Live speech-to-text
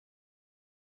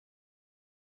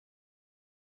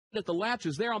at the latch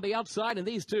is there on the outside, and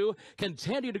these two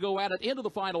continue to go at it into the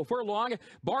final furlong.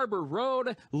 Barber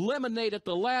Road, Lemonade at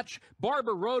the latch.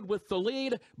 Barber Road with the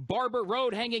lead. Barber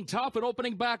Road hanging tough and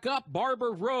opening back up.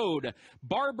 Barber Road,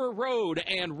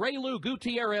 and Raylu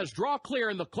Gutierrez draw clear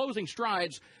in the closing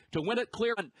strides to win it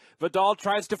clear. Vidal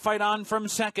tries to fight on from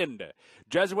second.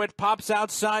 Jesuit pops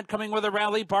outside, coming with a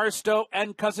rally. Barstow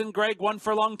and Cousin Greg, 1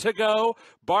 furlong to go.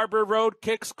 Barber Road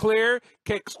kicks clear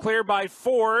by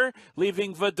 4,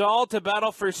 leaving Vidal to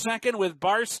battle for second with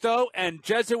Barstow and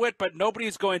Jesuit, but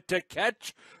nobody's going to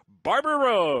catch Barber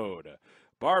Road.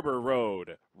 Barber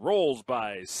Road rolls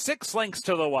by 6 lengths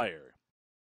to the wire.